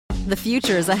The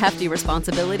future is a hefty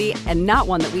responsibility and not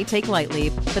one that we take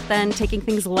lightly. But then taking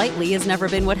things lightly has never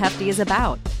been what Hefty is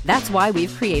about. That's why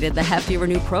we've created the Hefty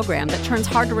Renew program that turns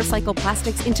hard-to-recycle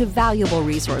plastics into valuable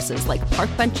resources like park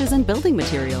benches and building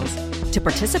materials. To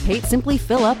participate, simply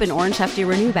fill up an orange Hefty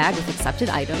Renew bag with accepted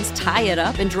items, tie it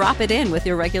up, and drop it in with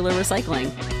your regular recycling.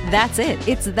 That's it.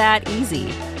 It's that easy.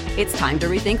 It's time to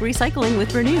rethink recycling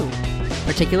with Renew.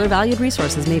 Particular valued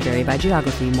resources may vary by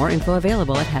geography. More info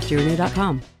available at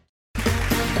heftyrenew.com.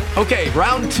 Okay,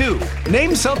 round two.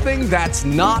 Name something that's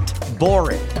not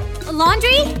boring. A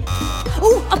laundry?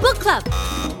 Ooh, a book club.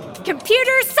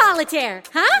 Computer solitaire,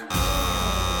 huh?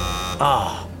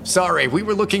 Ah, sorry, we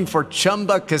were looking for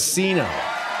Chumba Casino.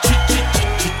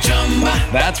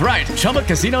 That's right,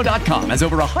 ChumbaCasino.com has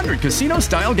over 100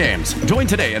 casino-style games. Join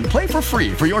today and play for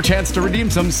free for your chance to redeem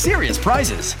some serious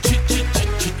prizes.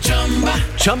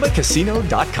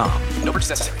 ChumbaCasino.com. No purchase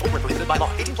necessary. Void where prohibited by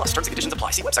law. 18 plus. Terms and conditions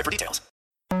apply. See website for details.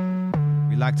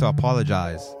 We like to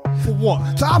apologize. For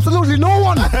what? To absolutely no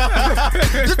one.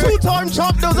 The two-time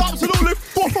champ does absolutely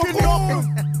fucking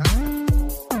nothing.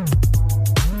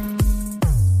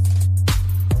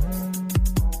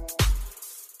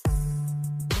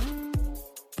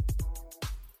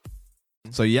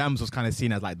 So Yams was kind of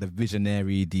seen as like the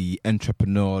visionary, the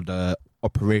entrepreneur, the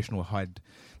operational head,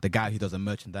 the guy who does the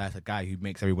merchandise, the guy who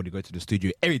makes everybody go to the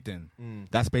studio, everything.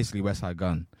 That's basically Westside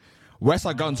Gunn.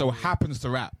 Westside Gunn so happens to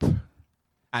rap,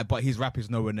 but his rap is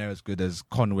nowhere near as good as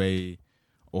Conway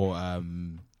or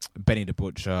Benny the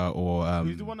Butcher or...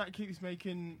 Who's the one that keeps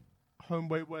making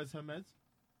Homeboy Where's Her Meds?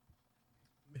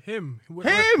 Him.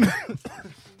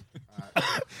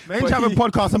 Main Chapman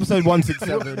Podcast episode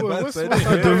 167.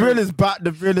 The real is back.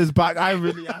 The real is back. I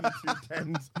really am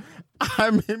 210s.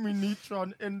 I'm Himmy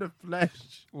Neutron in the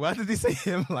flesh. Why did he say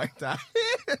him like that?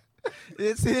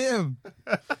 It's him.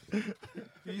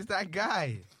 He's that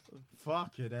guy.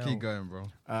 Fuck it. Keep going, bro.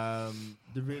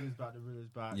 The real is back. The real is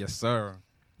back. Yes, sir.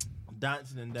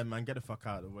 Dancing in them, man. Get the fuck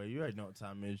out of the way. You already know what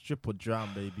time it is. Triple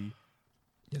drown, baby.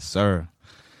 Yes, sir.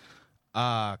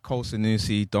 Cole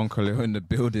Sanusi, Don Corleo in the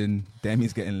building. Damn,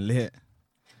 he's getting lit.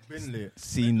 Been lit.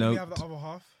 C-Note. We have the other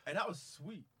half. Hey, that was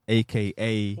sweet.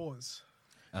 AKA. Pause.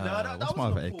 What's my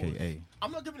other AKA?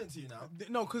 I'm not giving it to you now.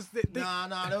 No, because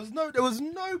Nah. There was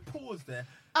no pause there.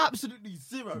 Absolutely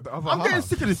zero. other I'm getting half.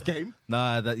 sick of this game.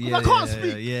 Nah, I can't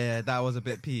speak. Yeah, that was a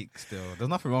bit peak still. There's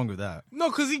nothing wrong with that. No,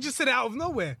 because he just said it out of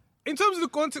nowhere. In terms of the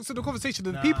context of the conversation,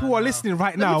 the people who are listening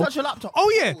right Let me now. touch your laptop.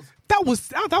 Oh yeah, that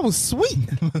was sweet.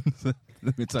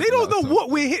 Let me touch They don't know that.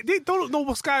 what we're hit. They don't know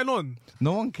what's going on.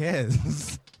 No one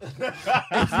cares.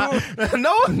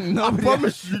 No one. I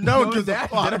promise you, no one gives a they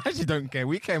fuck. actually don't care.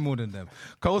 We care more than them.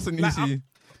 Cole Sanusi,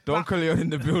 Don Corleo in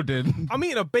the building. I'm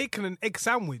eating a bacon and egg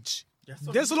sandwich.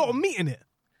 There's a lot of meat in it.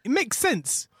 It makes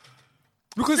sense.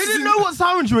 Because They didn't know what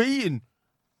sandwich you were eating.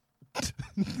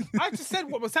 I just said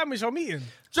what sandwich I'm eating.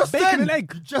 Just bacon then. and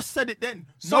egg. You just said it then.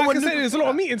 So I can say there's a lot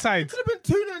of meat inside. Could have been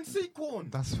tuna and sweet corn.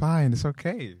 That's fine. It's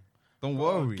okay. Don't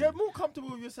worry. Get more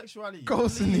comfortable with your sexuality. Cole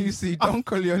Sanusi, Don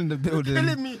Corleo in the building.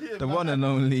 Killing me here, The man. one and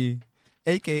only,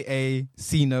 AKA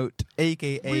C-Note,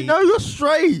 AKA We know you're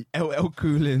straight. LL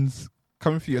Coolins.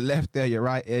 Coming for your left ear, your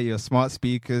right ear, your smart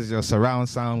speakers, your surround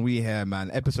sound. We here, man.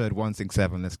 Episode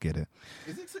 167. Let's get it.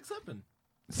 Is it 6-7?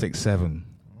 6-7.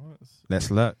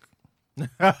 Let's look.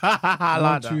 I 1,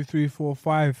 like 2, that. 3, 4,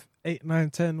 5, 8, 9,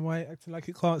 10. Why acting like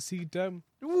you can't see them?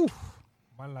 Ooh,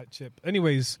 man, like Chip.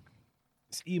 Anyways,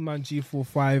 it's E-Man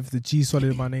G45. The G solid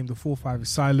in my name. The 45 is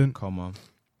silent. Come on.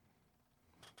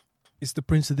 It's the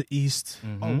Prince of the East.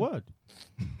 Oh, word.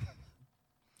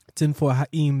 Tin for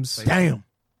Haeems. Damn.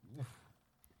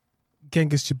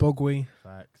 Genghis Chibogwe.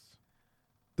 Facts.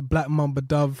 The Black Mamba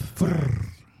Dove.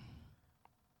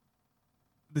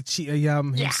 The Cheetah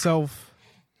Yam himself.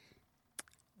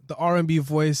 The R&B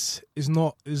voice is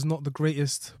not the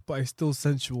greatest, but it's still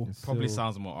sensual. Probably So-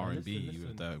 sounds more R&B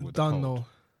listen. with the Done cold. though.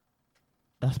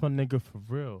 That's my nigga for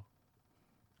real.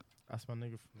 That's my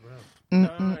nigga for real.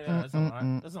 No, that's all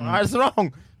right. That's all right. It's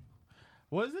wrong.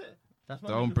 What is it? That's my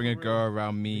Don't nigga bring a for girl real.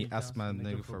 around me. That's my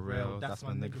nigga for real. That's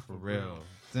my nigga for real.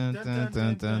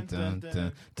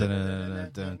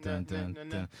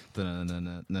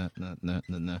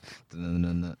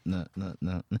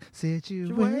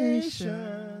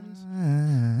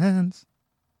 Situations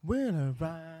Will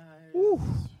arise.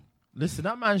 Listen,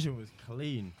 that mansion was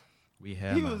clean. We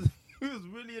here, He man. was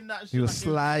really in that shit. He was like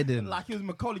sliding. Like he was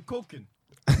Macaulay Culkin.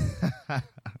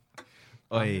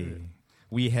 Oi,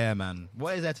 we here, man.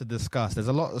 What is there to discuss? There's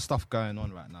a lot of stuff going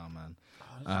on right now, man.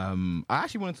 I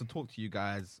actually wanted to talk to you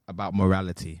guys about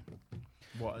morality.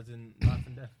 What, as in life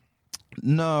and death?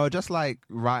 No, just like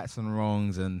rights and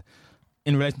wrongs and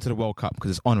in relation to the World Cup,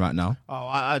 because it's on right now. Oh,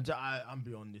 I'm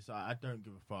beyond this. I don't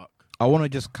give a fuck. I want to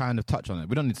just kind of touch on it.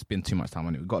 We don't need to spend too much time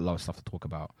on it. We've got a lot of stuff to talk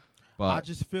about. But I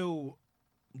just feel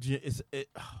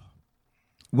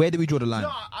where do we draw the line?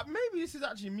 No, maybe this is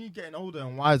actually me getting older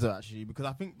and wiser, actually, because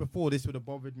I think before this would have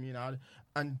bothered me now,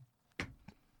 and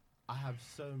I have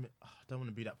so many. I don't want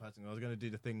to be that person. I was going to do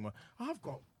the thing where I've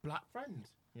got black friends.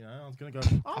 You know, I was going to go.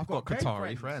 I've got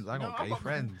Qatari friends. I got gay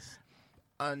friends.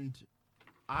 And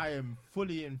I am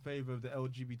fully in favor of the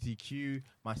LGBTQ.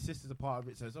 My sister's a part of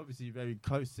it, so it's obviously very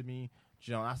close to me.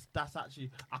 Do you know, that's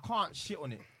actually, I can't shit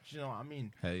on it. Do you know what I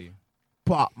mean? Hey.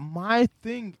 But my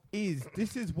thing is,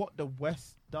 this is what the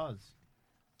West does.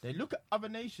 They look at other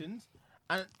nations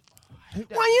and why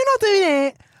you not doing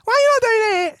it? Why you not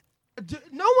doing it?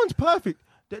 No one's perfect.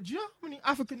 Do you know how many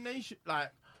African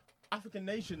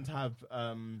nations have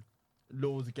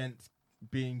laws against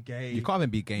being gay? You can't even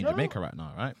be gay in Jamaica right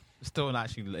now, right? It's still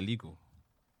actually illegal.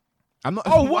 I'm not.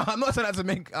 What? I'm not saying that to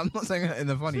make. I'm not saying it in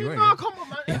a funny way. No, come on,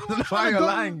 man. I don't know why you're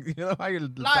lying. You know why you're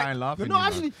lying, laughing. You're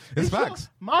not actually. It's facts.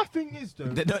 My thing is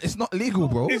though. It's not legal,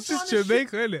 bro. It's just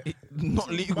Jamaica, isn't it? Not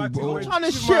legal, bro. I'm trying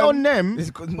to shit on them.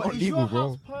 It's not legal,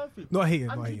 bro. Perfect. Not hating.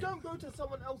 And you don't go to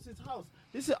someone else's house.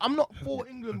 Listen, I'm not for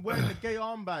England wearing the gay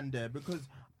armband there because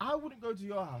I wouldn't go to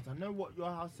your house. I know what your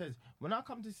house says. When I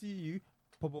come to see you,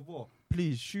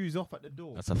 please, shoes off at the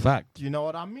door. That's a fact. Do you know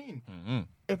what I mean? Mm-hmm.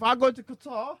 If I go to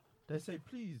Qatar, they say,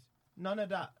 please, none of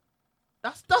that.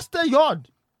 That's their yard.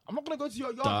 I'm not gonna go to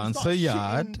your yard. Dance a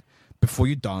yard before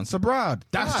you dance abroad.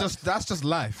 That's just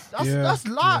life. That's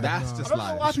life. That's just I don't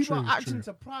life. know why It's people true, are acting true.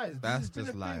 surprised. That's This has been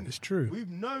just a life. thing. It's true. We've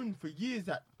known for years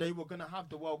that they were gonna have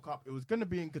the World Cup. It was gonna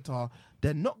be in Qatar.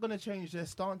 They're not gonna change their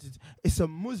stances. It's a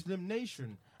Muslim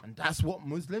nation, and that's what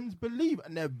Muslims believe,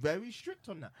 and they're very strict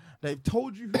on that. They've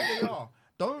told you who they are.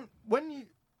 Don't when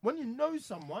you know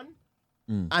someone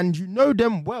and you know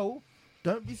them well.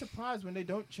 Don't be surprised when they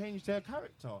don't change their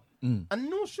character. And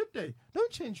nor should they.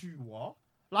 Don't change who you are.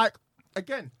 Like,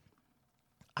 again,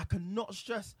 I cannot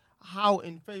stress how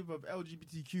in favor of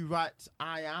LGBTQ rights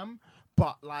I am,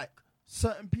 but, like,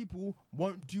 certain people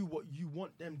won't do what you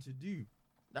want them to do.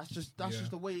 That's just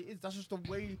the way it is. That's just the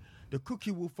way the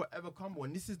cookie will forever crumble.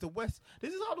 And this is the West.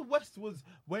 This is how the West was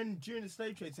when during the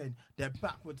slave trade, saying they're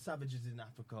backward savages in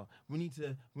Africa. We need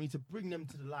to bring them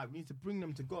to the light. We need to bring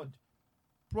them to God.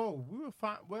 Bro, we're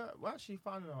actually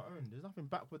finding our own. There's nothing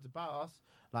backwards about us.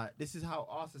 Like, this is how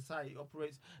our society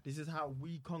operates. This is how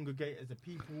we congregate as a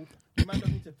people. You might not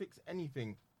need to fix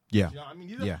anything. Yeah. Do you know what I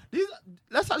mean? These are,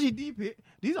 let's actually deep it.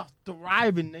 These are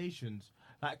thriving nations.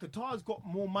 Like, Qatar's got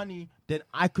more money than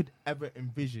I could ever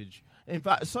envisage. In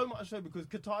fact, so much so because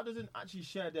Qatar doesn't actually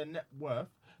share their net worth.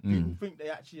 People think they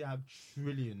actually have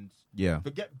trillions. Yeah.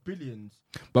 Forget billions.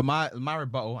 But my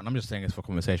rebuttal, and I'm just saying this for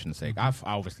conversation's sake, I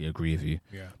obviously agree with you.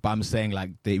 Yeah. But I'm saying,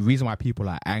 like, the reason why people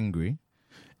are angry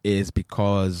is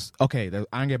because, okay, they're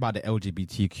angry about the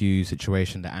LGBTQ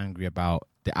situation, they're angry about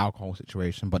the alcohol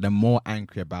situation, but they're more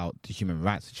angry about the human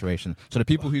rights situation. So the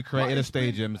people who created the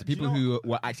stadiums, the people who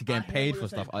were actually getting paid for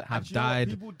stuff have died.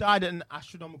 People died at an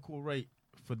astronomical rate.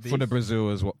 For the Brazil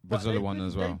one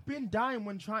as well. They've been dying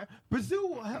when trying.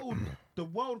 Brazil held the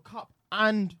World Cup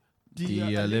and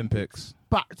the Olympics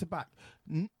back to back.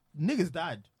 Niggas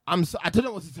died. I don't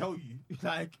know what to tell you.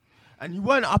 Like, and you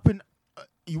weren't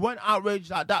you weren't outraged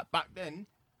like that back then.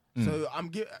 So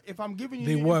if I'm giving you,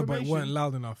 they were, but it weren't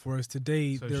loud enough. Whereas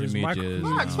today, there is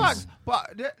microphones. Facts.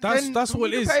 But that's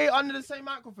what it is. Pay under the same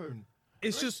microphone.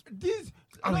 It's just these.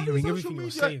 I'm hearing everything you're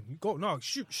saying. Go, no,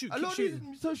 shoot. A lot of these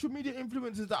social media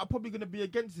influencers that are probably going to be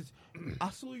against this.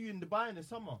 I saw you in Dubai in the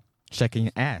summer. Shaking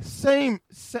your ass. Same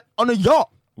on a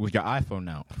yacht. With your iPhone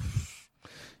now.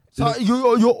 So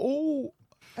you're all...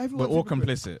 We're all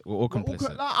complicit. We're all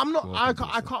complicit. I'm not...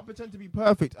 I can't pretend to be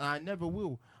perfect, and I never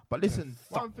will. But listen,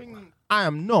 one thing I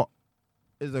am not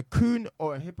is a coon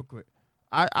or a hypocrite.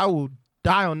 I will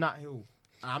die on that hill.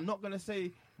 And I'm not going to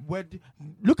say...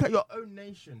 Look at your own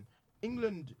nation.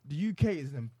 England, the UK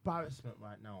is an embarrassment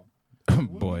right now.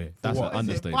 Boy, that's an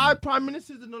understatement. 5 prime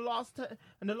ministers in the last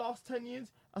 10 years.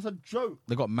 That's a joke.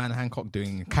 They got Man Hancock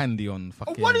doing candy on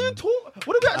fucking. What are you talking?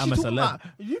 What are we actually talking about?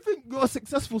 You think you're a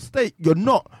successful state? You're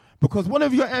not, because one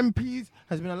of your MPs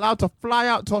has been allowed to fly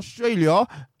out to Australia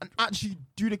and actually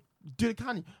do the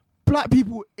candy. Black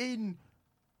people in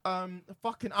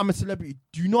fucking I'm a Celebrity.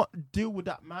 Do not deal with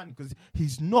that man because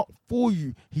he's not for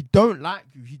you. He don't like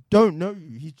you. He don't know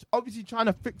you. He's obviously trying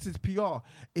to fix his PR.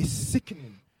 It's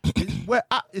sickening.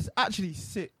 It's actually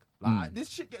sick. Like this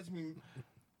shit gets me.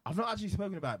 I've not actually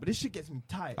spoken about it, but this shit gets me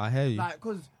tight. I hear you. Like,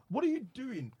 because what are you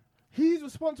doing? He's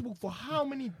responsible for how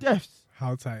many deaths?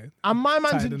 How tight? And my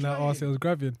man's Tighter than that arse was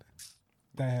grabbing.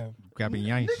 Damn. grabbing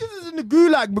yanks. Niggas is in the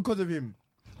gulag because of him.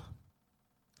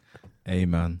 Hey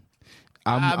man,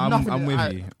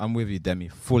 nothing- I'm with you, Demi.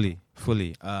 Fully.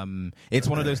 It's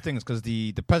one of those things because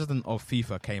the president of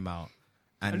FIFA came out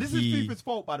and And this he is FIFA's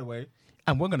fault, by the way.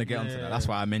 and we're gonna get onto Yeah. that. That's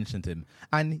why I mentioned him.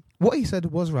 And what he said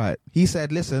was right. He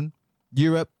said, "Listen,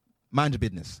 Europe, mind your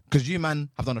business, because you man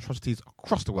have done atrocities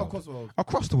across the world,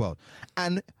 Across the world.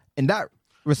 And in that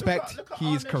respect, Look at he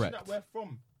our is nation correct. that we're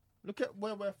from. Look at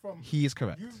where we're from. He is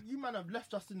correct. You man have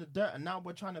left us in the dirt, and now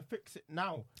we're trying to fix it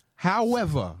now.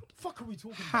 However, What the fuck are we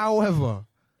talking about?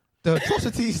 the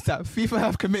atrocities that FIFA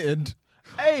have committed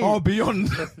Hey, are beyond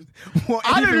what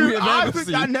I anything we don't. have I ever think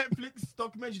seen. that Netflix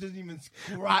documentary doesn't even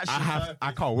scratch.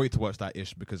 I can't wait to watch that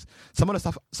ish because some of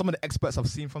the experts I've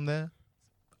seen from there,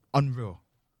 unreal.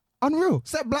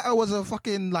 Sepp Blatter was a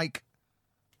fucking like.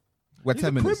 We're He's 10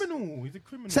 a minutes. criminal. He's a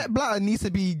criminal. Sepp Blatter needs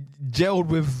to be jailed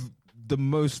with the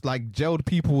most like jailed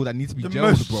people that need to be the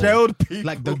jailed, most bro. jailed people.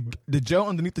 Like the jail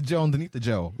underneath the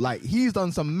jail. Like he's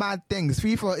done some mad things.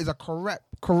 FIFA is a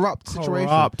corrupt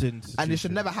situation, and it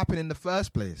should never happen in the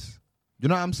first place. You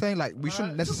know what I'm saying? Like we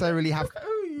shouldn't necessarily have Look at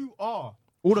who you are. all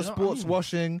the You know what I sports mean?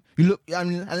 washing. You look, I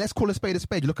mean, and let's call a spade a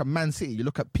spade. You look at Man City, you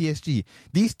look at PSG.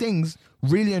 These things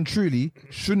really and truly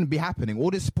shouldn't be happening. All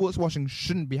this sports washing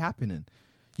shouldn't be happening.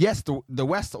 Yes, the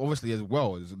West obviously as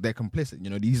well, they're complicit. You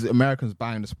know, these Americans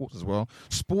buying the sports as well.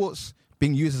 Sports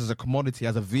being used as a commodity,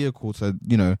 as a vehicle to,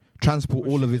 you know, transport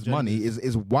all of his money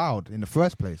is wild in the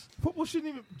first place. Football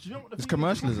shouldn't even. Do you know what the It's thing is?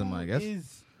 commercialism, Football I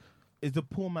guess. Is the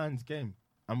poor man's game,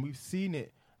 and we've seen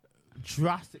it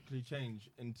drastically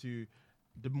change into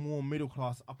the more middle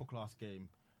class, upper class game.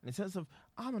 In the sense of,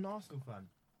 I'm an Arsenal fan.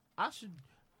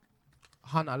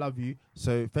 Hunt, I love you,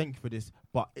 so thank you for this.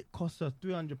 But it cost us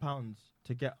 £300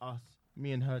 to get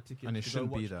me and her tickets. And it to go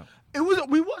shouldn't be watch. that. It was.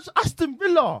 We watched Aston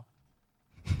Villa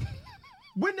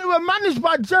when they were managed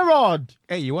by Gerrard.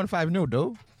 Hey, you won 5-0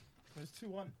 though? It was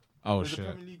 2-1. Oh, It was a shit.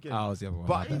 Premier League game. Oh, it was the other one.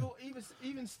 But my bad.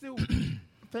 even still,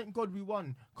 thank God we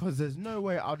won, because there's no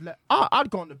way I'd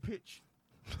go on the pitch.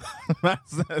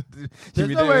 There's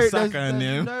no way.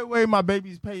 There's no way my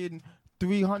baby's paying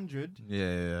 300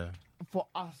 Yeah. for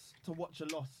us to watch a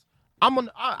loss.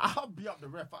 I'll be up the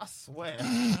ref. I swear.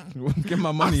 Give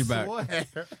my money I back.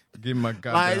 Swear. Give my Like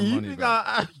goddamn you money think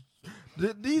back.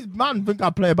 these man think I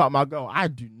play about my girl. I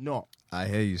do not. I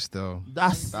hear you still.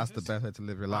 That's the best way to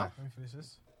live your life. Let me finish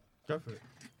this. Go for it.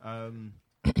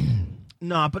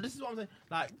 Nah, but this is what I'm saying.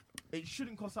 Like, it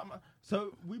shouldn't cost that much.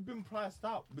 So we've been priced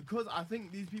out because I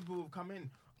think these people have come in.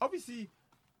 Obviously,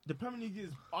 the Premier League is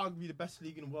arguably the best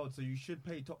league in the world, so you should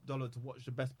pay top dollar to watch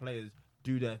the best players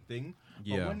do their thing.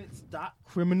 Yeah. But when it's that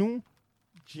criminal,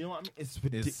 do you know what I mean? It's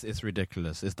ridiculous. It's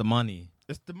ridiculous. It's the money.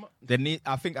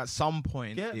 I think at some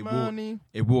point Get it money.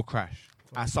 will crash.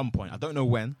 At some point, I don't know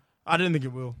when. I don't think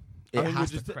it will. It I think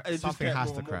has we'll to crash. it just Something get has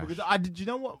more to and more, crash. because do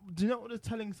you know what the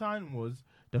telling sign was?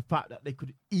 The fact that they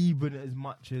could even as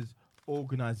much as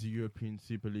organize the European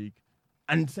Super League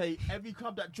and say every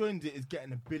club that joins it is getting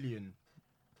 $1 billion.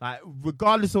 Like,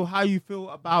 regardless of how you feel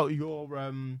about your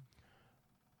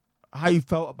how you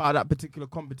felt about that particular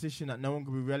competition, that no one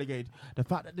can be relegated. The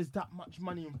fact that there's that much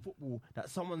money in football that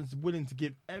someone's willing to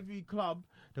give every club.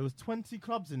 There was 20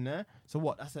 clubs in there. So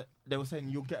what? They were saying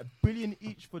you'll get $1 billion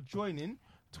each for joining.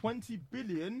 20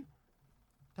 billion.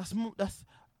 That's.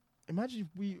 Imagine if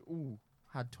we all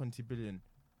had 20 billion.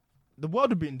 The world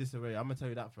would be in disarray. I'm gonna tell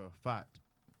you that for a fact.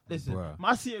 Listen, Bruh.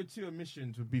 my CO2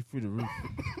 emissions would be through the roof.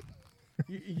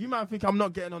 you might think I'm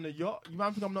not getting on a yacht. You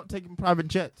might think I'm not taking private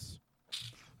jets.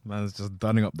 Man's just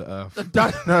dunning up the earth.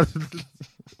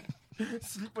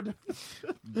 Sleep on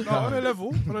the No, on a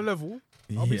level,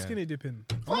 I'll be Yeah. skinny dipping.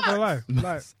 I'm not gonna lie.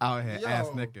 Like, Out here, Yo. ass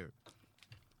naked.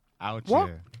 Out What?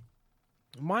 here.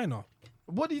 minor.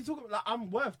 What are you talking about? Like, I'm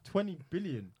worth 20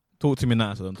 billion. Talk to me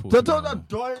now, so don't talk to me.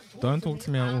 Don't talk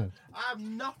to me at all. I have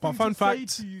nothing But fun to say fact,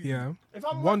 to you. yeah, If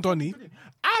I'm one worth 20 Donny. billion,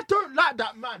 I don't like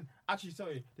that man. Actually,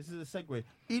 sorry, this is a segue.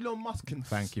 Elon Musk can.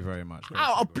 Thank you very much.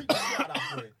 I'll beat the shit out of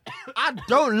that boy. I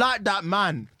don't like that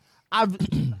man.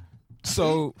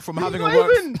 So from He's having a not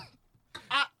work, even-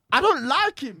 I don't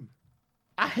like him.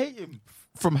 I hate him.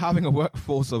 from having a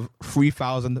workforce of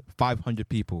 3,500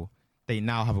 people, they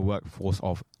now have a workforce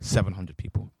of 700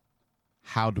 people.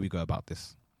 How do we go about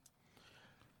this?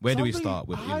 Where do we Something- start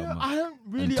with Elon Musk? I don't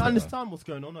really Twitter? understand what's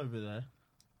going on over there.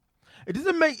 It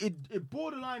doesn't make it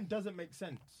borderline doesn't make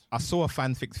sense. I saw a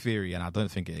fanfic theory, and I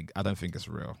don't think it's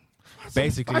real.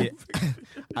 Basically,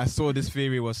 I saw this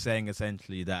theory was saying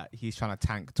essentially that he's trying to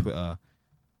tank Twitter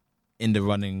in the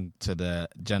running to the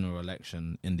general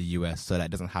election in the US, so that it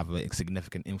doesn't have a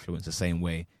significant influence the same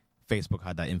way Facebook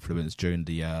had that influence during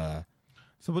the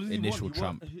So what does initial he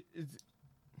Trump. want?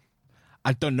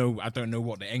 I don't know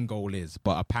what the end goal is,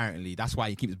 but apparently that's why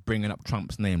he keeps bringing up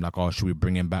Trump's name. Like, oh, should we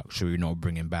bring him back? Should we not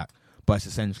bring him back? But it's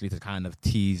essentially to kind of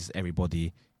tease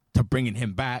everybody to bringing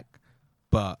him back.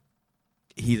 But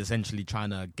he's essentially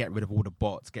trying to get rid of all the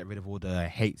bots, get rid of all the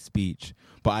hate speech,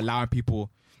 but allowing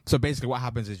people. So basically, what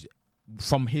happens is,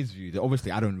 from his view, that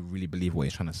obviously I don't really believe what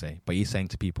he's trying to say, but he's saying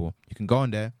to people, you can go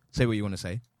on there, say what you want to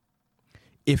say.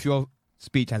 If your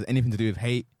speech has anything to do with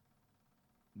hate,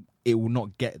 it will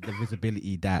not get the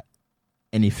visibility that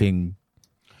anything.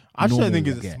 I just don't normal think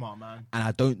will he's a get. smart man.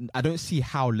 And I don't see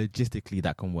how logistically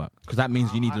that can work, because that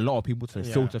means you need a lot of people to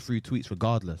filter through tweets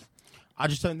regardless. I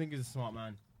just don't think he's a smart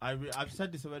man. I've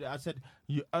said this already. I said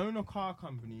you own a car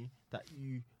company that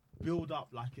you build up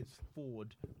like it's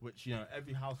Ford, which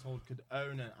every household could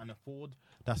own and afford.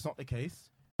 That's not the case.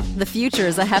 The future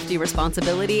is a hefty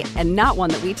responsibility and not one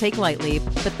that we take lightly.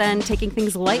 But then taking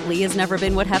things lightly has never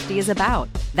been what Hefty is about.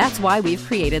 That's why we've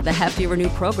created the Hefty Renew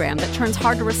program that turns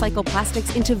hard to recycle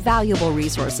plastics into valuable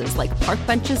resources like park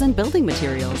benches and building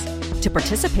materials. To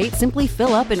participate, simply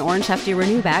fill up an orange Hefty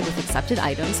Renew bag with accepted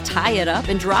items, tie it up,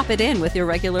 and drop it in with your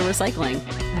regular recycling.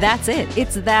 That's it.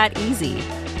 It's that easy.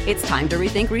 It's time to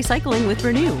rethink recycling with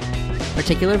Renew.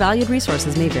 Particular valued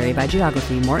resources may vary by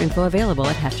geography. More info available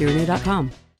at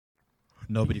heftyrenew.com.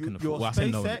 Nobody can afford. Well, I say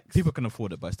nobody. People can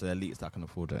afford it, but it's the elites that can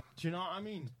afford it. Do you know what I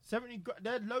mean?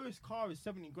 Their lowest car is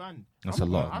 70 grand. That's a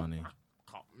lot of money.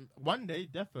 One day,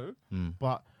 defo.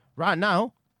 But right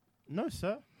now, no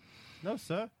sir.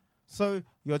 So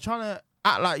you're trying to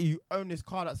act like you own this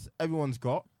car that everyone's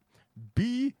got.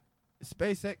 B,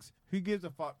 SpaceX. Who gives a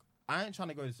fuck? I ain't trying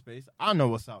to go to space. I know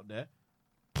what's out there.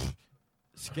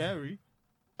 Scary.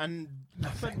 And you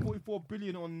spent 44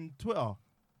 billion on Twitter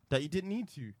that you didn't need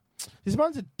to. This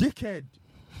man's a dickhead.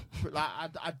 But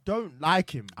I don't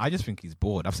like him. I just think he's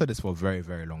bored. I've said this for a very,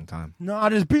 very long time. No,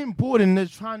 there's being bored and they're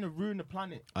trying to ruin the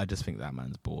planet. I just think that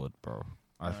man's bored, bro.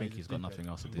 I think he's got nothing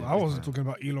else to do. Well, I wasn't talking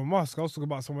about Elon Musk. I was talking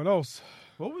about someone else.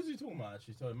 What was he talking about,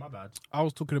 actually? Sorry, my bad. I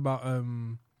was talking about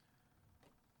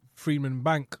Freeman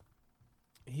Bank.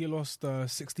 He lost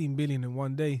 16 billion in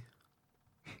one day.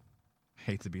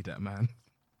 Hate to be that man.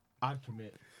 I'd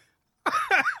commit.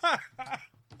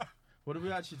 What are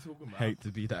we actually talking about? Hate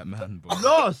to be that man, bro.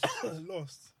 Lost.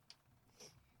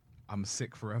 I'm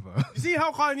sick forever. You see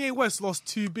how Kanye West lost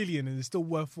 2 billion and is still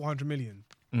worth 400 million?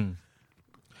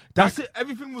 That's it.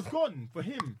 Everything was gone for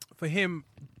him. For him,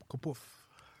 kapoof.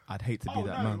 I'd hate to be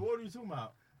that man. What are you talking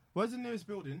about? Where's the nearest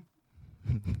building?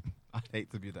 I'd hate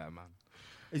to be that man.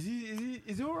 Is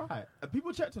he all right? Have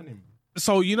people checked on him?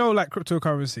 So, like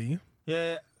cryptocurrency.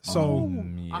 Yeah. So,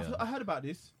 I heard about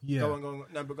this. Yeah. Go on.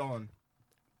 No, but go on.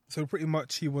 So pretty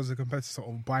much he was a competitor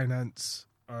of Binance,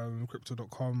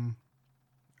 Crypto.com,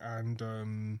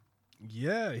 and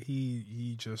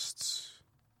he just,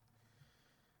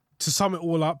 to sum it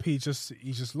all up, he just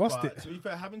lost it. To be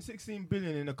fair, having 16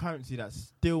 billion in a currency that's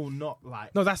still not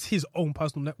like... No, that's his own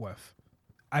personal net worth.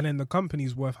 And then the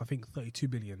company's worth, I think, 32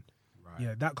 billion. Right.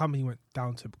 Yeah, that company went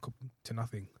down to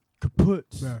nothing. Kaput.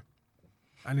 Yeah.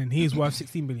 And then his worth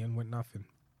 16 billion went nothing.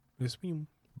 It's been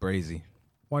Brazy.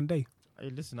 one day. Hey,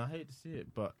 listen, I hate to see it,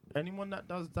 but anyone that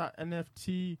does that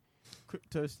NFT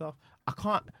crypto stuff, I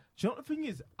can't. Do you know what the thing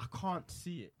is? I can't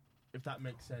see it, if that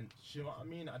makes sense. Do you know what I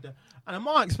mean? And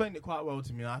Amar explained it quite well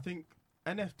to me. I think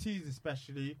NFTs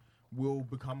especially will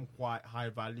become quite high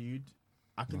valued.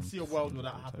 I can see a world where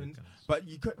that happens, but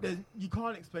you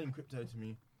can't explain crypto to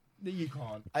me. You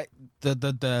can't.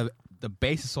 The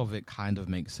basis of it kind of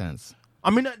makes sense. I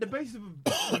mean, the basis of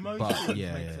most things makes sense.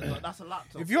 Yeah. Like, that's a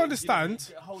laptop. If you understand,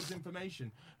 it holds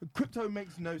information. Crypto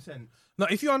makes no sense. No,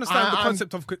 if you understand the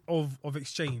concept of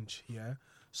exchange, yeah.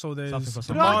 So there's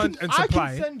demand and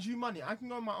supply. I can send you money. I can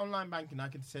go on my online banking. I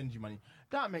can send you money.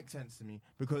 That makes sense to me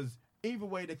because either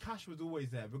way, the cash was always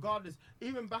there. Regardless,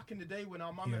 even back in the day when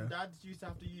our mum and dads used to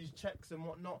have to use checks and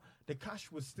whatnot, the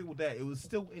cash was still there. It was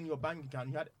still in your bank account.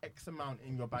 You had X amount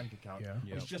in your bank account. Yeah.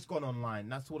 It's just gone online.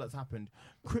 That's all that's happened.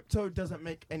 Crypto doesn't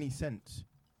make any sense.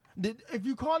 If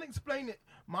you can't explain it,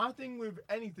 my thing with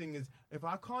anything is if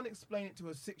I can't explain it to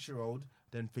a 6-year-old,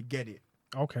 then forget it.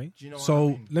 Okay. Do you know so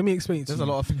what I mean? let me explain it to you. There's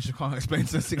a lot of things you can't explain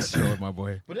to a 6-year-old, my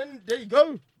boy. But then there you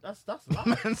go. That's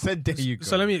life. Man said there you go.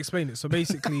 So let me explain it. So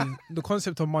basically, the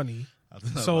concept of money. I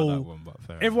don't know So about that one, but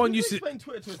fair everyone You used can to. explain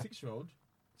Twitter to a 6-year-old.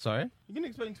 Sorry? You can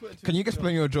explain Twitter to Can a you 6-year-old.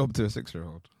 explain your job to a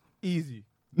 6-year-old? Easy.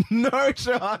 No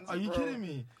chance. Are you kidding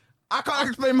me? I can't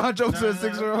explain my job to a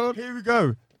 6-year-old. Here we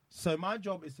go. So my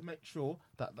job is to make sure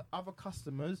that the other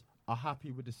customers are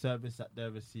happy with the service that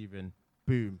they're receiving.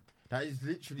 Boom. That is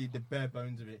literally the bare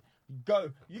bones of it.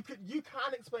 Go. You can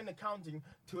explain accounting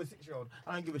to a 6-year-old.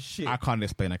 I don't give a shit. I can't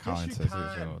explain accounting Yes, to you a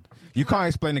 6-year-old. can. You can't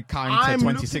explain accounting to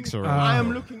a 26-year-old. I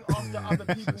am looking after other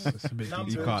people's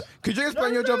numbers. You can't. Could you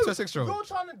explain your job to a 6-year-old? You're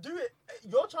trying to do it.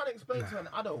 You're trying to explain to an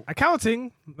adult.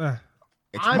 Accounting. It's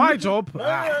I'm my looking- job.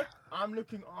 No, I'm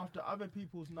looking after other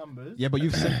people's numbers. Yeah, but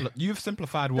you've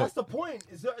simplified what. That's the point.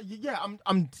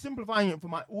 I'm simplifying it for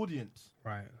my audience.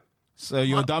 Right. So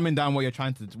you're dumbing down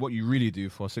what you really do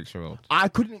for a 6-year-old. I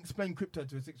couldn't explain crypto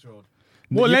to a 6-year-old.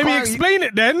 Well, You let me can't- explain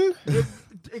it then.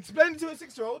 Explain it to a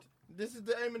 6-year-old. This is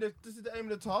the aim of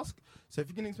the task. So if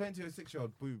you can explain it to a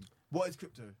 6-year-old, boom. What is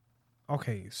crypto?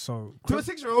 Okay, so To a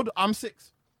 6-year-old, I'm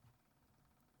 6.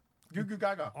 Goo goo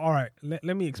gaga. all right, let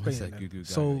me explain What's it. that then. goo-goo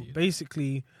So gaga, yeah?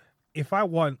 basically, if I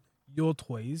want your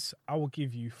toys, I will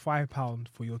give you £5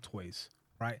 for your toys.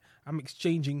 Right? I'm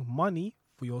exchanging money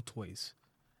for your toys.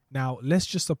 Now let's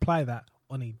just apply that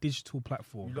on a digital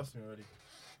platform. You lost me already.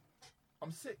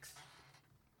 I'm 6.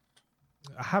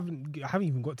 I haven't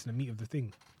even got to the meat of the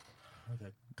thing.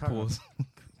 Okay. Pause.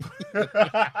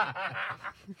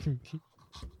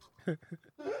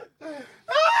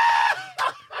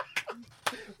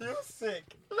 You're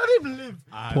sick. Let him live.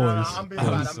 Pause. I'm being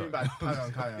bad.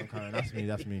 Carry on.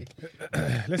 That's me.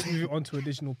 Let's move on to a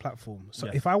digital platform. So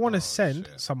Yes. if I want to send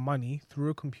some money through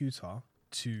a computer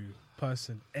to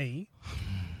person A,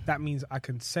 that means I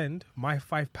can send my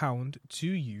 £5 to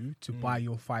you to buy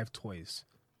your 5 toys,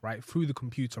 right? Through the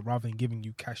computer rather than giving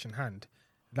you cash in hand.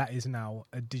 That is now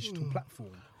a digital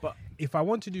platform. But If I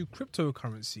want to do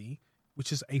cryptocurrency,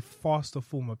 which is a faster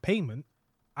form of payment,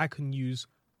 I can use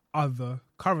other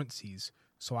currencies.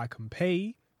 So I can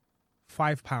pay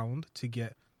 £5 to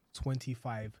get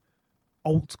 25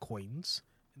 altcoins.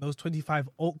 And those 25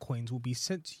 altcoins will be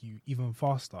sent to you even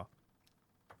faster.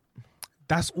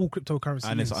 That's all cryptocurrency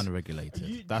And is. it's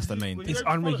unregulated. That's the main Well, thing. It's You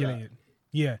don't follow unregulated.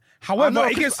 Yeah. However,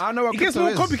 it gets I know what more crypto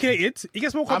is. complicated. It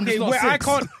gets more I'm just complicated not where I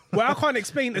six. can't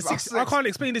explain If I'm six. I can't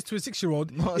explain this to a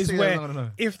 6-year-old. Not a Is 6-year-old, where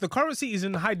no. if the currency is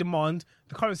in high demand,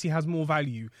 the currency has more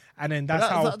value, and then that's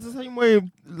how. That's the same way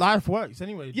life works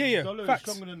anyway. Yeah, The dollar facts.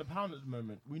 is stronger than the pound at the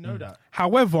moment. We know that.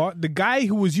 However, the guy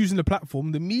who was using the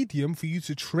platform, the medium for you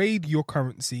to trade your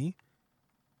currency,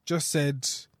 just said,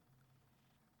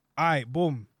 "All right,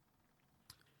 boom,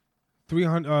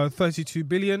 32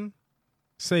 billion,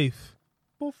 safe."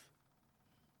 Boof.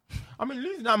 I mean,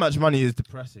 losing that much money is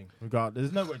depressing.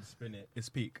 There's no way to spin it. It's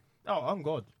peak. Oh, I'm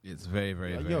God. It's very,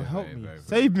 very, very, Yo, help very, me. very, very-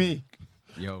 Save me.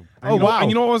 Yo. And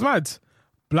you know what was mad?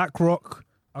 BlackRock,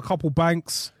 a couple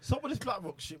banks, Stop with this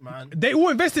BlackRock shit, man. they all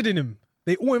invested in him.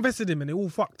 And they all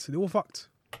fucked. The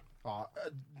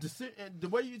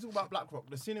way you talk about BlackRock,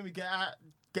 the sooner we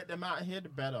get them out of here, the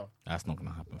better. That's not going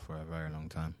to happen for a very long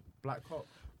time. BlackRock.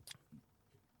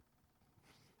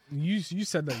 You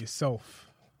said that yourself.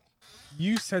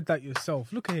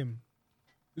 Look at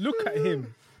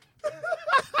him.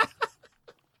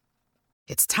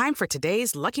 It's time for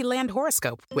today's Lucky Land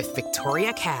horoscope with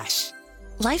Victoria Cash.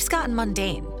 Life's gotten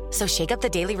mundane, so shake up the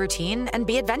daily routine and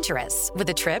be adventurous with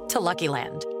a trip to Lucky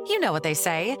Land. You know what they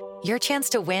say, your chance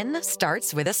to win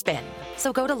starts with a spin.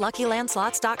 So go to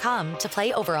LuckyLandSlots.com to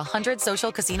play over 100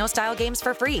 social casino-style games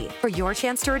for free for your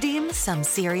chance to redeem some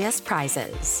serious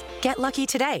prizes. Get lucky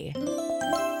today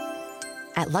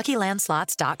at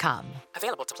LuckyLandSlots.com.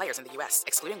 Available to players in the U.S.,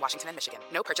 excluding Washington and Michigan.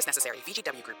 No purchase necessary.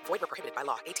 VGW Group. Void where prohibited by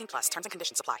law. 18+. Terms and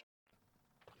conditions apply.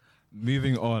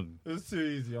 Moving on. It was too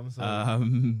easy. I'm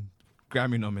sorry.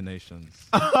 Grammy nominations.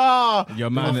 Ah, Your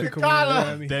man,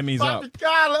 Papi Demi's up.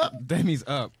 Gala. Demi's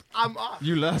up. I'm up.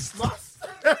 You lost.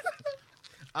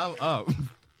 I'm up.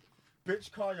 Bitch,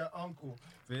 call your uncle.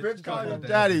 Bitch, Bitch, call call your your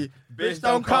daddy. daddy. Bitch,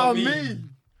 don't call me.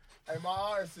 Hey, my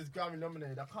artist is Grammy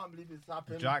nominated. I can't believe it's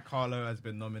happened. Jack Harlow has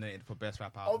been nominated for Best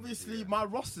Rap Album. Obviously, my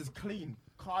roster's clean.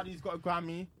 Cardi's got a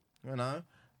Grammy, you know.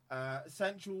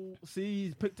 Central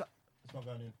C's picked up. It's not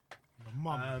going in.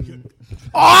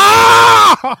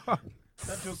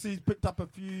 Central C's picked up a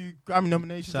few Grammy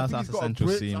nominations. Shouts I out think to he's got Central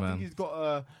a Brits. C, I man. think he's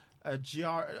got a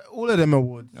GR. All of them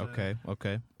awards.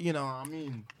 Okay. You know, I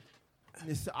mean,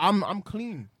 I'm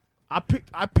clean. I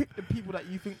picked the people that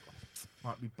you think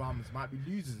might be bums, might be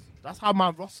losers. That's how my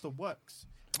roster works.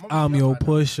 I'm your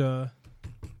pusher.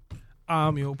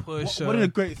 pusher. What are the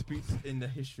greatest beats in the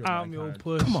history of I'm your mankind?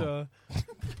 pusher.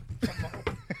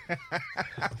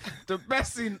 The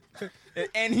best in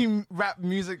any rap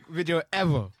music video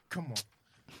ever. Come on.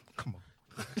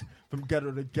 From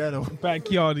ghetto to ghetto.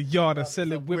 Backyard to yard, I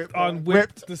sell it whipped, Whipped,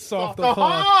 unwhipped, the soft, the the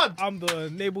hard. hard. I'm the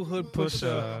neighborhood pusher.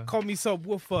 Pusher. Call me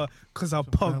subwoofer, cause I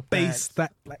pump bass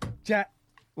that like Jack.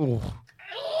 Oh,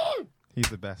 he's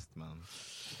the best, man.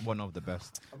 One of the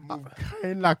best. I move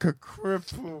kind like a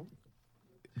cripple.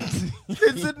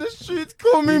 Kids in the streets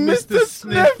call me Mr.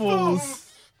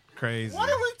 Sniffles. Crazy. What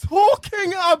are we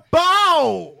talking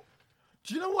about?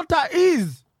 Do you know what that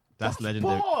is? That's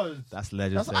legendary. Bars. That's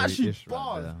legendary. That's actually ish right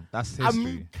bars. there. That's I history.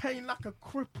 mean, Kane like a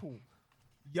cripple.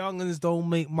 Young'uns don't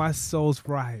make my souls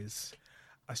rise.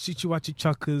 I shoot you out your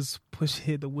chuckers. Push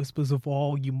hear the whispers of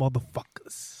all you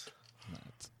motherfuckers.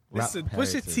 Listen,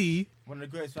 Pusha T. One of the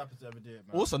greatest rappers to ever do it,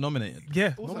 man. Also nominated.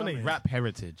 Yeah, Also nominated. Rap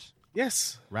heritage.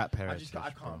 Yes. Rap heritage. I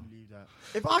can't believe that.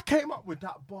 If I came up with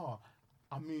that bar,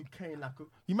 I mean, Kane like a...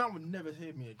 You man would never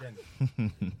hear me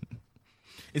again.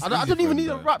 I don't even need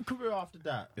a rap career after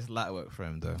that. It's light work for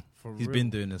him, though. He's real. been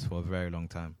doing this for a very long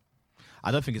time.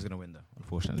 I don't think he's going to win, though,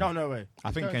 unfortunately. No way.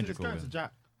 I think Kendrick will going win. to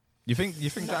Jack. You think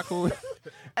Jack will win?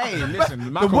 Hey, listen,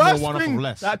 The Malcolm worst will one off thing of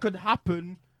less. that could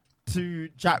happen to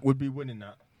Jack would be winning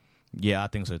that. Yeah, I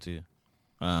think so, too.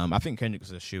 I think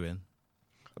Kendrick's a shoe-in.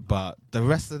 But the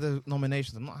rest of the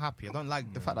nominations, I'm not happy. I don't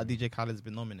like the fact that DJ Khaled's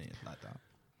been nominated like that.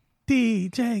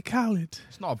 DJ Khaled.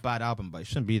 It's not a bad album, but it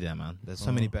shouldn't be there, man. There's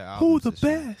so many better albums. Who the this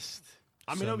year. best?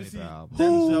 I mean, So obviously, many better albums.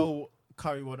 Denzel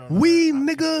Curry would on We,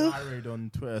 nigga. tirade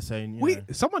on Twitter saying, you know,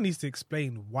 Someone needs to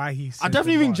explain why he said I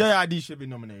definitely think the bars. JID should be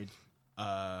nominated.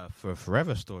 For a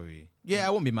Forever Story. Yeah, I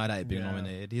wouldn't be mad at it being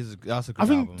nominated. That's a good I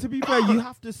think, album. to be fair, you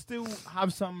have to still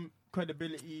have some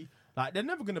credibility. Like, they're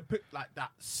never going to pick, like,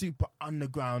 that super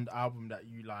underground album that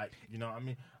you like, you know what I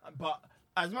mean? But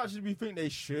as much as we think they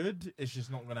should, it's just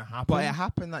not going to happen. But it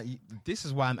happened that this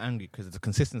is why I'm angry, because the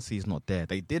consistency is not there.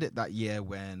 They did it that year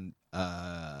when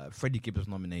Freddie Gibbs was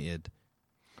nominated.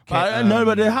 But no,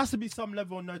 but there has to be some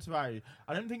level of notoriety.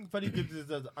 I don't think Freddie Gibbs is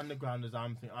as underground as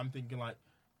I'm thinking, like...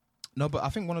 No, but I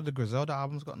think one of the Griselda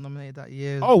albums got nominated that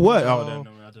year. Oh, what? Oh,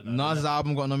 I don't know. Nas'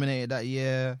 album got nominated that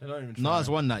year. They don't even try. Nas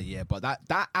won that year, but that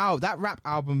rap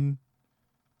album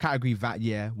category that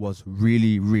year was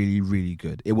really, really, really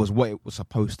good. It was what it was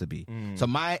supposed to be. So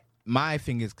my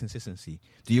thing is consistency.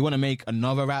 Do you want to make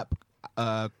another rap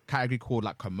category called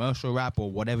like commercial rap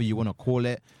or whatever you want to call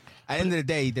it? At the end of the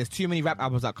day, there's too many rap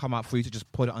albums that come out for you to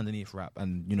just put it underneath rap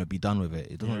and, you know, be done with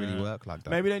it. It doesn't really work like that.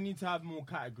 Maybe they need to have more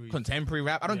categories. Contemporary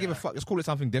rap, I don't give a fuck. Let's call it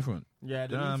something different. Yeah,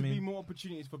 there You know needs what I to be mean? more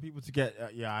opportunities for people to get. I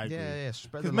agree. Yeah,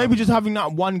 spread Because the maybe love. just having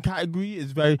that one category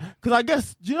is very. Because I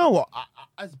guess, do you know what?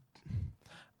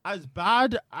 As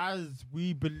bad as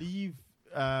we believe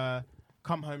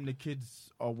Come Home the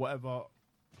Kids or whatever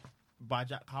by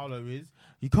Jack Harlow is,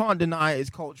 you can't deny its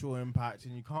cultural impact,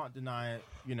 and you can't deny,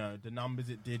 you know, the numbers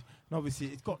it did. And obviously,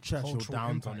 it's got Churchill Cultural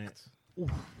Downs on it. impact. Ooh,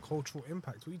 cultural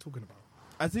impact. What are you talking about?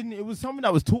 As in, it was something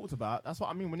that was talked about. That's what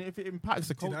I mean. If it impacts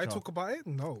the culture. Did I talk about it?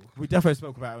 No. We definitely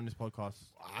spoke about it on this podcast.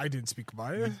 I didn't speak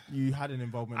about it. You had an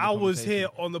involvement in I the was conversation. here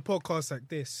on the podcast like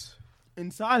this. In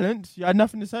silence. You had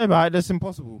nothing to say about it. That's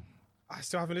impossible. I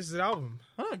still haven't listened to the album.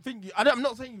 I don't think I'm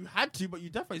not saying you had to, but you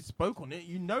definitely spoke on it.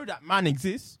 You know that man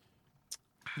exists.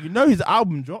 You know his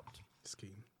album dropped.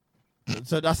 Scheme.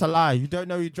 So that's a lie. You don't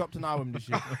know he dropped an album this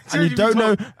year. and Seriously,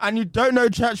 you don't know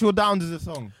Churchill Downs is a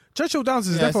song. Churchill Downs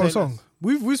is Yeah, definitely a say song.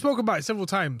 We've spoken about it several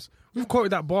times. We've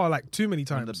quoted that bar like too many One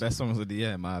times. of the best songs of the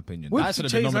year, in my opinion. We've That should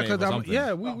have been changed like nominated a for damn- something.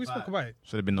 Yeah, Not we spoke bad. about it.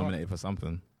 Should have been nominated for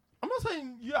something. I'm not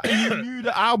saying you knew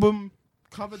the album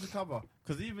cover to cover,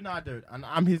 because even I don't, and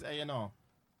I'm his A&R.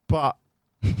 But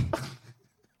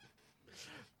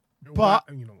But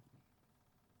you know,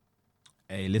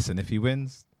 Hey, listen, if he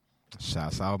wins,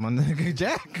 shouts out my nigga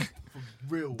Jack. for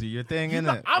real. Do your thing, You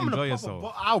know, innit? I'm Enjoy gonna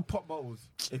yourself. I'll pop bottles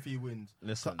if he wins.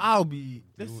 Listen, So I'll be.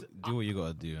 do what you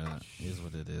gotta do, innit? It is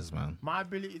what it is, man. My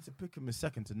ability to pick him is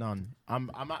second to none. I'm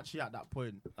actually at that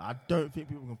point. I don't think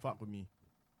people can fuck with me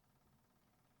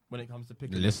when it comes to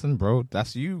picking. Listen, bro,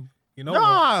 that's you. you know what?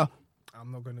 Nah,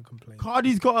 I'm not going to complain.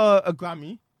 Cardi's got a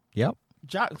Grammy. Yep.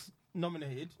 Jack's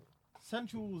nominated.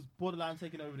 Central's borderline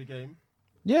taking over the game.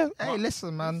 Yeah. Hey, But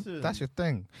listen, man. listen. That's your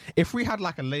thing. If we had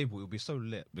like a label, it would be so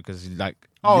lit because like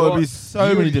Oh, it'd you're- be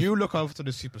so many You look after the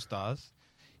superstars.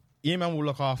 E-Man will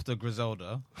look after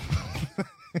Griselda.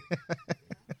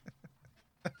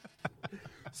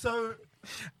 So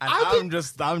And I I'm think-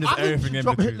 just I think everything you in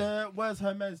drop between. Hitler, where's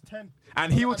Hermes 10?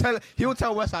 And he will tell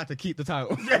Westside to keep the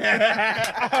title.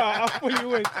 I'll fully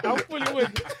win.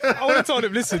 I would have told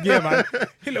him, listen, yeah, man.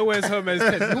 Hitler wears Hermes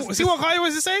 10. See what Kanye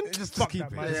was saying? Just Fuck keep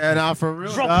that, it. man. Yeah, nah, for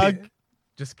real. Drop dog. it.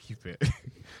 Just keep it.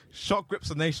 Shock grips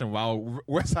the nation while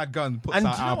Westside Gun puts And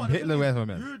out do you know album what? Hitler wears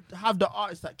Hermes. You'd have the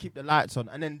artists that keep the lights on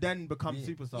and then become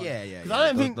superstars. Yeah, yeah, Because yeah. I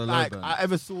don't The- think the like low burn. I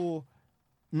ever saw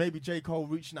maybe J. Cole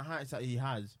reaching the heights that he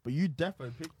has, but you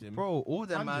definitely picked him. Bro, all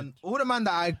the 100. man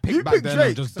that I picked You back picked then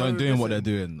Drake, are just so doing what they're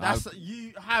listen, doing. That's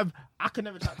you have I can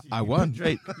never chat to you. I won.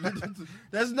 Drake.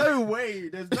 There's no way.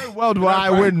 There's no world where I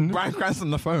win. Brian Cranston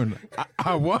on the phone.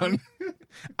 I won.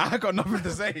 I got nothing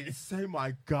to say. Say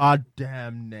my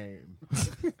goddamn name.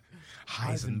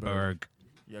 Heisenberg.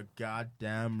 You're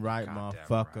goddamn right, Goddamn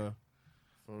motherfucker.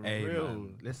 For Hey, real.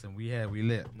 man. Listen, we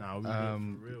lit. Nah, we lit for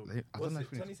real. I What's don't know it?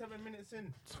 if we- 27 minutes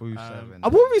in. 27.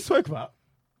 What we spoke about?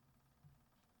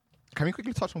 Can we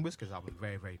quickly touch on Wizkid's album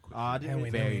very, very quickly? I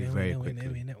didn't very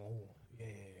quickly.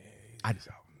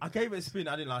 I gave it a spin.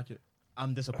 I didn't like it.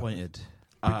 I'm disappointed.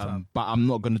 But I'm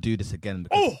not going to do this again.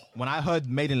 Because when I heard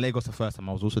Made in Lagos the first time,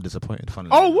 I was also disappointed.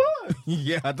 Funnily enough. what?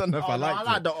 Yeah, I don't know if I liked I it.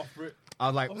 like that off it. I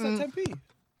was like, What's that 10p?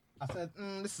 I said,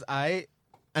 this is aight.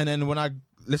 And then when I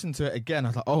listened to it again, I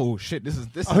was like, oh shit, this is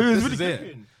He was really it.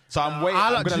 cooking. So I'm waiting.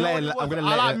 I'm gonna let it. I'm gonna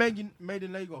let I it. like Made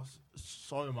in Lagos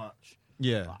so much.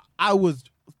 Yeah, I was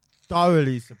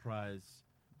thoroughly surprised.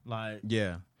 Like,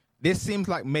 yeah. This seems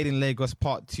like Made in Lagos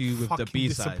Part 2 with the B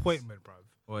sides. Disappointment, bro.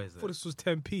 What is I thought it? this was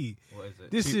 10p. What is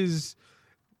it? This is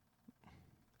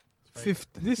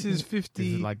 50. This is 50.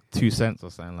 Is it like 2 cents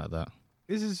or something like that?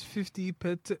 This is 50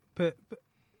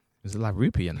 Is it like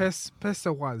rupee? And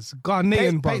pesewas.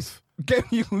 Ghanaian, bro.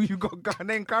 You got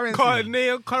Ghanaian currency.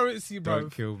 Ghanaian currency, bro. Don't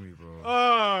kill me, bro.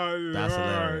 Oh, That's Lord.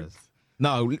 hilarious.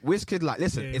 No, Wizkid, like,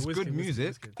 listen, Yeah, it's Wizkid, good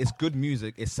music. Wizkid. It's good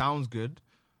music. It sounds good.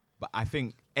 But I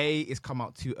think, A, it's come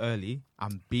out too early.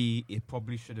 And B, it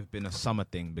probably should have been a summer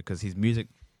thing because his music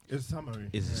it's summary.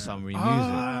 is summery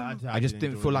Ah. music. I just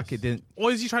didn't feel like it didn't.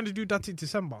 Or is he trying to do that in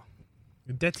December?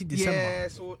 Dirty December. Yeah,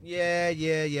 so, yeah,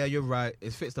 you're right.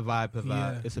 It fits the vibe of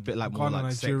that. Yeah. It's a bit like more Ghana,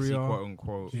 like sexy, Nigeria. quote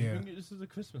unquote. Yeah. This is a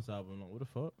Christmas album. Like, what the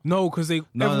fuck? No, because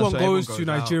No, everyone so goes everyone to goes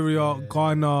out. Nigeria, Yeah.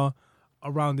 Ghana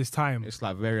around this time. It's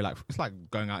like very like it's like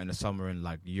going out in the summer in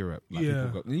like Europe. Like Yeah.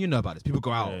 people go, you know about this. People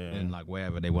go out Yeah. in like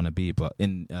wherever they want to be, but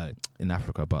in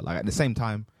Africa. But like at the same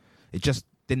time, it just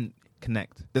didn't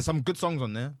connect. There's some good songs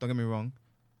on there. Don't get me wrong.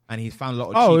 And he's found a lot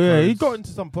of. Oh cheat yeah, he codes. got into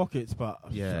some pockets, but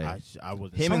Yeah. I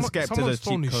wasn't. Him and Skepta's Someone's a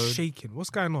phone cheat is code. shaking. What's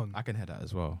going on? I can hear that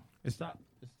as well. It's the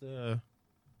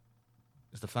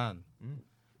It's the fan.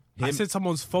 I Him- said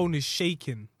someone's phone is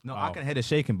shaking. No, I can hear the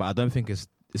shaking, but I don't think it's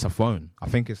a phone. I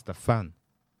think it's the fan.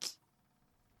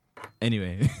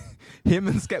 Anyway, him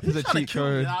and Skepta's a cheat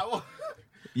code.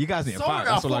 You guys need a fan.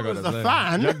 That's all I got to say. The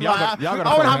fan. Y'all gotta I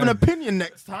follow want to have an him. opinion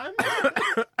next time.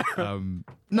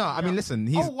 No, I mean, listen.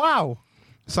 He's Oh wow.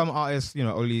 some artists,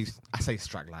 only I say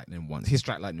strike lightning once. He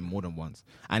struck lightning more than once,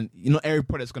 and every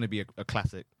product's going to be a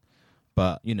classic.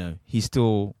 But he's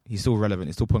still relevant.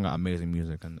 He's still putting out amazing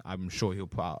music, and I'm sure he'll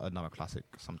put out another classic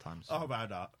sometimes. Oh, about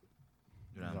that.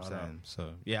 You know what I'm no, saying? So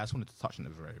yeah, I just wanted to touch on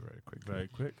it very, very quick. Very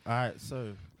quick. All right,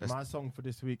 so Let's- my song for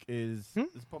this week is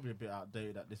it's probably a bit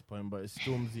outdated at this point, but it's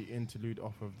Stormzy interlude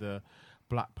off of the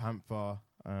Black Panther.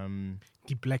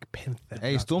 The Black Panther.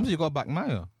 Hey, Stormzy got back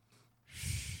Maya.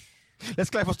 Let's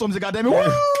clap for Stormzy, goddamn it!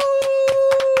 Woo!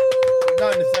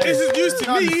 This is news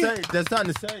to me. There's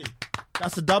nothing to say.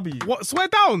 That's a W. What? Swear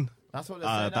down. That's what they're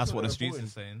saying. That's what the they're streets reporting. are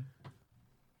saying.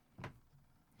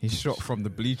 He shot from the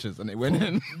bleachers and it went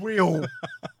in. Real.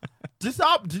 This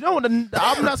album, do you know what the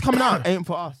album that's coming out ain't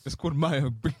for us? It's called Maya.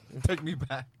 Take me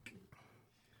back.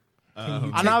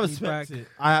 And I Take me respect back. it.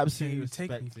 I absolutely You take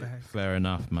respect me it. back. Fair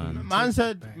enough, man. Man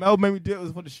said Mel made me do it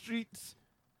was for the streets.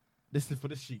 This is for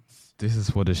the sheets. This is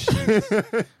for the sheets.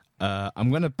 I'm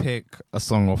gonna pick a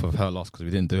song off of Her Loss because we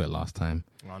didn't do it last time.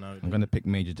 I know. I'm gonna pick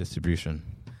Major Distribution.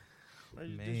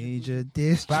 Major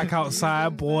Distribution. Back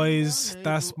outside, boys.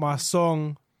 That's my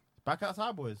song. Back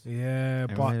outside, boys. Yeah,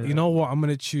 Yeah, but yeah. you know what? I'm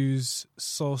gonna choose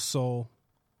So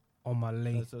on my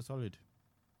lane. That's so solid.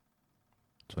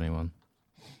 21.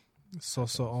 So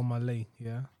on my lane.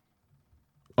 Yeah,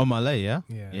 On Malay, yeah?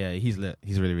 Yeah. Yeah, he's lit.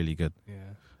 He's really, really good. yeah.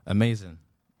 Amazing.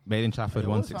 Made in Trafford, Yeah,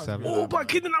 what sounds 167. good? Oh, but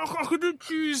kidding, I couldn't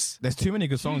choose. There's too many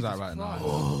good songs out Jesus right now. Christ.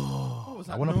 What was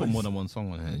I that want to put noise? more than one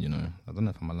song on here, I don't know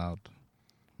if I'm allowed.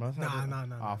 Nah.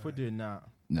 Nah. If we're doing that.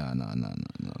 No.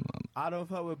 I don't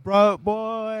fuck with broke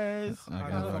boys. I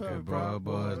don't can't fuck fuck with with bro,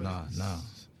 boys. No.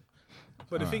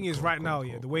 But the thing is, cool, right cool, now, cool,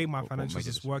 yeah, the cool, way my cool, financials major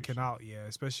is working out, yeah,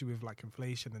 especially with like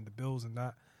inflation and the bills and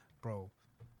that, bro.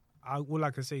 All I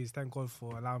can say is thank God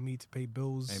for allowing me to pay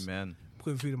bills, Amen.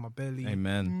 putting food in my belly,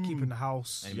 Amen. keeping the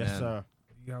house. Amen. Yes, sir.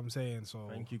 You know what I'm saying? So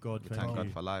Thank you, God. Thank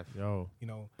God for life. Yo.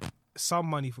 some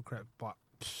money for crap, but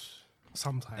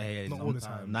sometimes, Hey, not all the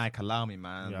time. Nike, allow me,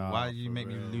 man. Yeah, Why did you for make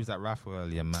me real. lose that raffle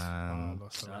earlier, man? I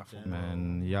lost the raffle, Yeah. bro.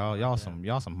 Man,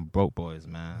 y'all some broke boys,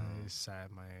 man. It's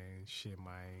sad, man. Shit,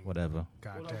 man. Whatever.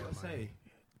 God All damn, I man. gotta say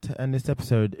to end this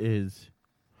episode is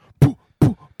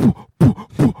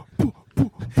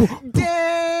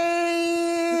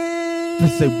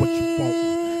just say what you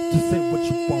want. Just say what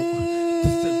you want.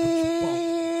 Just say what you want.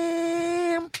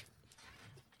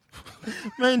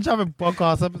 Main Traffic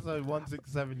Podcast, episode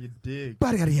 167, you dig.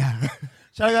 Ba-da-da-da.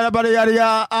 Shagada bada yada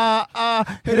ya,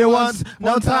 hit it once,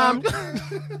 no time.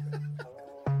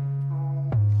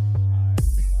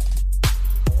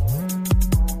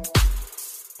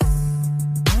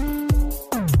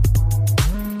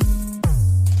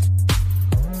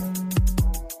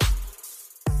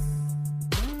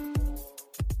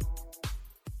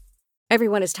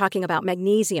 Everyone is talking about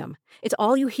magnesium. It's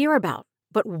all you hear about.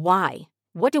 But why?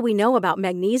 What do we know about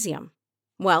magnesium?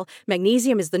 Well,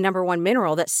 magnesium is the number one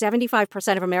mineral that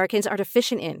 75% of Americans are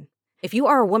deficient in. If you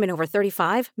are a woman over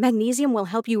 35, magnesium will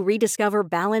help you rediscover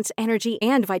balance, energy,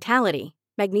 and vitality.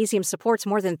 Magnesium supports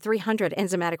more than 300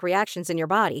 enzymatic reactions in your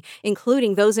body,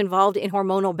 including those involved in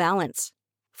hormonal balance.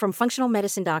 From functional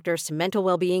medicine doctors to mental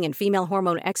well-being and female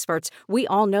hormone experts, we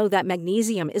all know that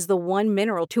magnesium is the one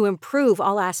mineral to improve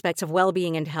all aspects of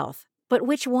well-being and health. But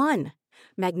which one?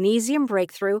 Magnesium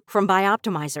Breakthrough from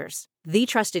Bioptimizers, the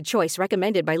trusted choice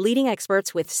recommended by leading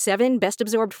experts with 7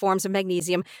 best-absorbed forms of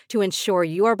magnesium to ensure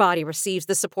your body receives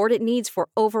the support it needs for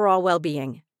overall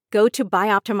well-being. Go to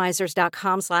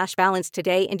bioptimizers.com/balance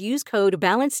today and use code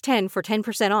BALANCE10 for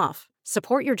 10% off.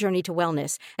 Support your journey to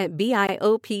wellness at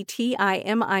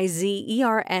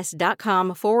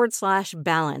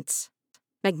bioptimizers.com/balance.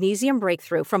 Magnesium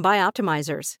Breakthrough from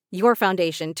Bioptimizers, your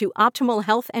foundation to optimal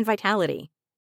health and vitality.